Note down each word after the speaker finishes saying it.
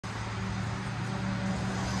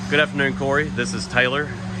Good afternoon, Corey. This is Taylor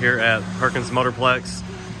here at Perkins Motorplex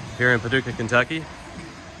here in Paducah, Kentucky.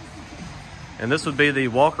 And this would be the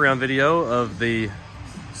walk-around video of the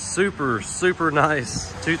super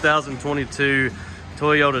nice 2022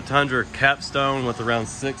 Toyota Tundra Capstone with around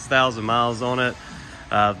 6,000 miles on it.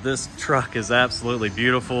 This truck is absolutely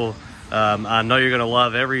beautiful. I know you're going to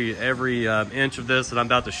love every inch of this that I'm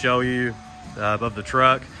about to show you of the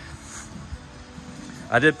truck.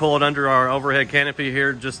 I did pull it under our overhead canopy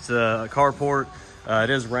here, just a carport. It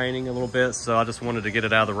is raining a little bit, so I just wanted to get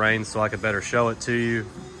it out of the rain so I could better show it to you.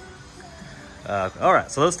 All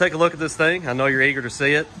right, so let's take a look at this thing. I know you're eager to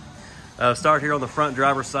see it. Start here on the front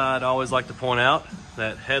driver's side. I always like to point out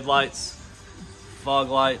that headlights, fog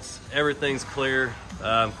lights, everything's clear.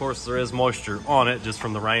 Of course, there is moisture on it just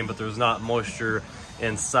from the rain, but there's not moisture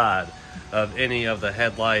inside of any of the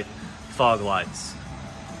headlight fog lights.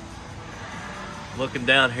 Looking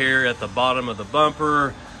down here at the bottom of the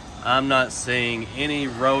bumper, I'm not seeing any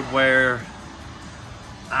road wear.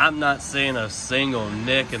 I'm not seeing a single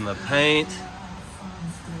nick in the paint.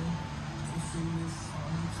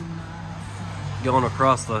 Going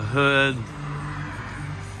across the hood,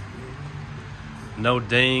 no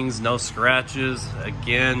dings, no scratches.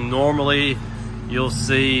 Again, normally you'll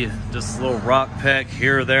see just a little rock peck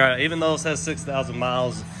here or there. Even though it says 6,000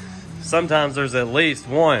 miles, sometimes there's at least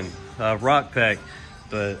one rock peck,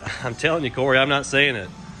 but I'm telling you, Corey, I'm not seeing it.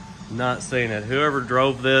 Not seeing it. Whoever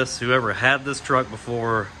drove this, whoever had this truck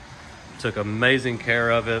before, took amazing care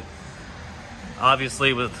of it.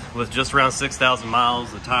 Obviously, with just around 6,000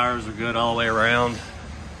 miles, the tires are good all the way around.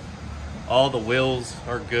 All the wheels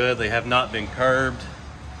are good. They have not been curbed.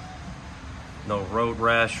 No road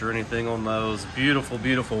rash or anything on those. Beautiful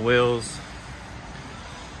wheels.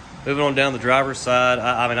 Moving on down the driver's side,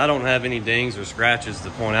 I mean, I don't have any dings or scratches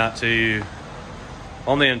to point out to you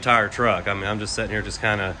on the entire truck. I mean, I'm just sitting here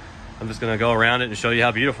I'm just gonna go around it and show you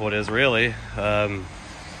how beautiful it is, really.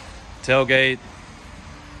 Tailgate,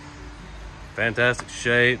 fantastic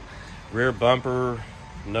shape. Rear bumper,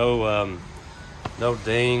 no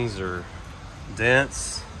dings or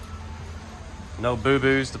dents. No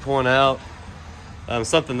boo-boos to point out.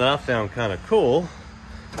 Something that I found kind of cool,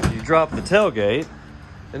 you drop the tailgate,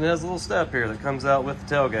 and it has a little step here that comes out with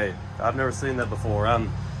the tailgate. I've never seen that before.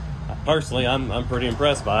 Personally, I'm pretty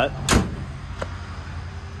impressed by it.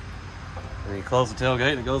 And you close the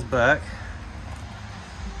tailgate and it goes back.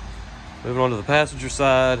 Moving on to the passenger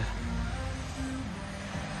side.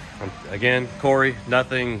 Again, Corey,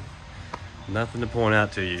 nothing to point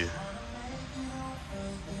out to you.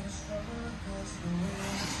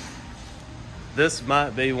 This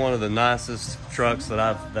might be one of the nicest trucks that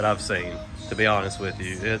I've seen, to be honest with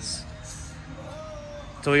you.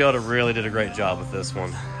 Toyota really did a great job with this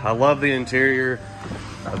one. I love the interior.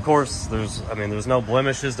 Of course, there's no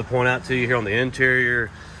blemishes to point out to you here on the interior.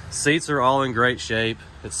 Seats are all in great shape.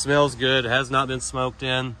 It smells good. It has not been smoked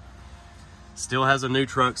in. Still has a new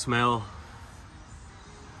truck smell.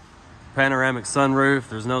 Panoramic sunroof.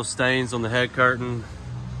 There's no stains on the head curtain.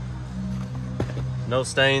 No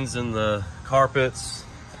stains in the carpets.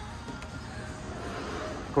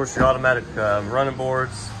 Of course, your automatic running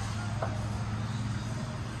boards.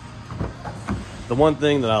 The one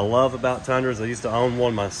thing that I love about Tundras, I used to own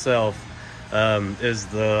one myself, is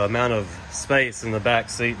the amount of space in the back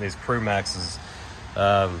seat in these Crew Maxes.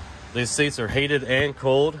 These seats are heated and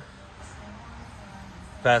cooled.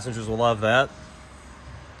 Passengers will love that.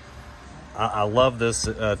 I love this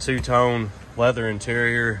two-tone leather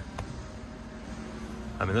interior.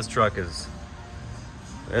 I mean, this truck's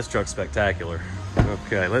spectacular.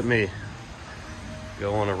 Okay, let me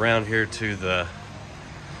go on around here to the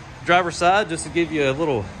driver's side just to give you a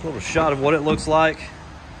little shot of what it looks like.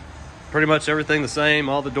 Pretty much everything the same.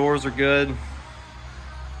 All the doors are good.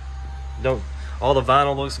 All the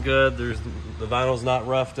vinyl looks good. The vinyl's not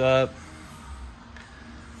roughed up.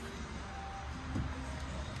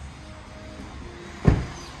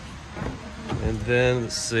 And then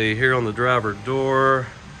let's see here on the driver door.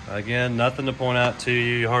 Again, nothing to point out to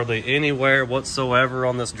you. Hardly anywhere whatsoever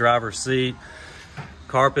on this driver's seat.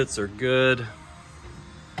 Carpets are good.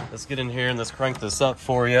 Let's get in here and let's crank this up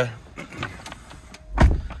for you.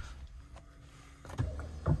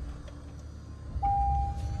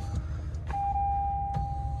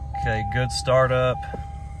 Okay, good startup.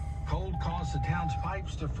 Cold caused the town's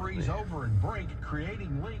pipes to freeze over and break,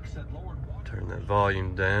 creating leaks that lowered water. Turn that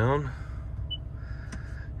volume down.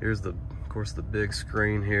 Here's of course, the big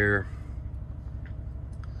screen here.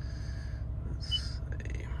 Let's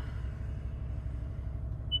see.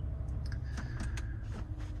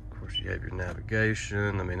 Of course, you have your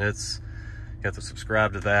navigation. I mean, You have to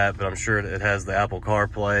subscribe to that, but I'm sure it has the Apple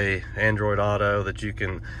CarPlay, Android Auto, that you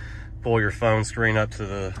can pull your phone screen up to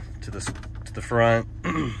the front.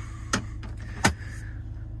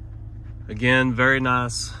 Again, very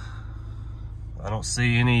nice. I don't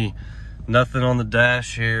see nothing on the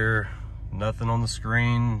dash here, nothing on the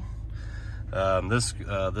screen. This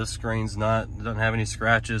screen's doesn't have any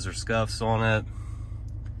scratches or scuffs on it.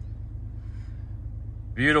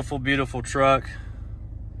 Beautiful, beautiful truck.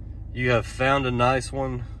 You have found a nice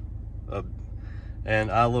one, and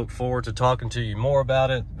I look forward to talking to you more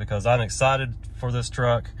about it because I'm excited for this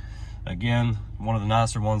truck. Again, one of the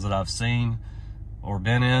nicer ones that I've seen or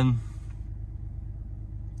been in.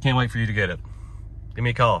 Can't wait for you to get it. Give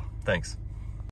me a call. Thanks.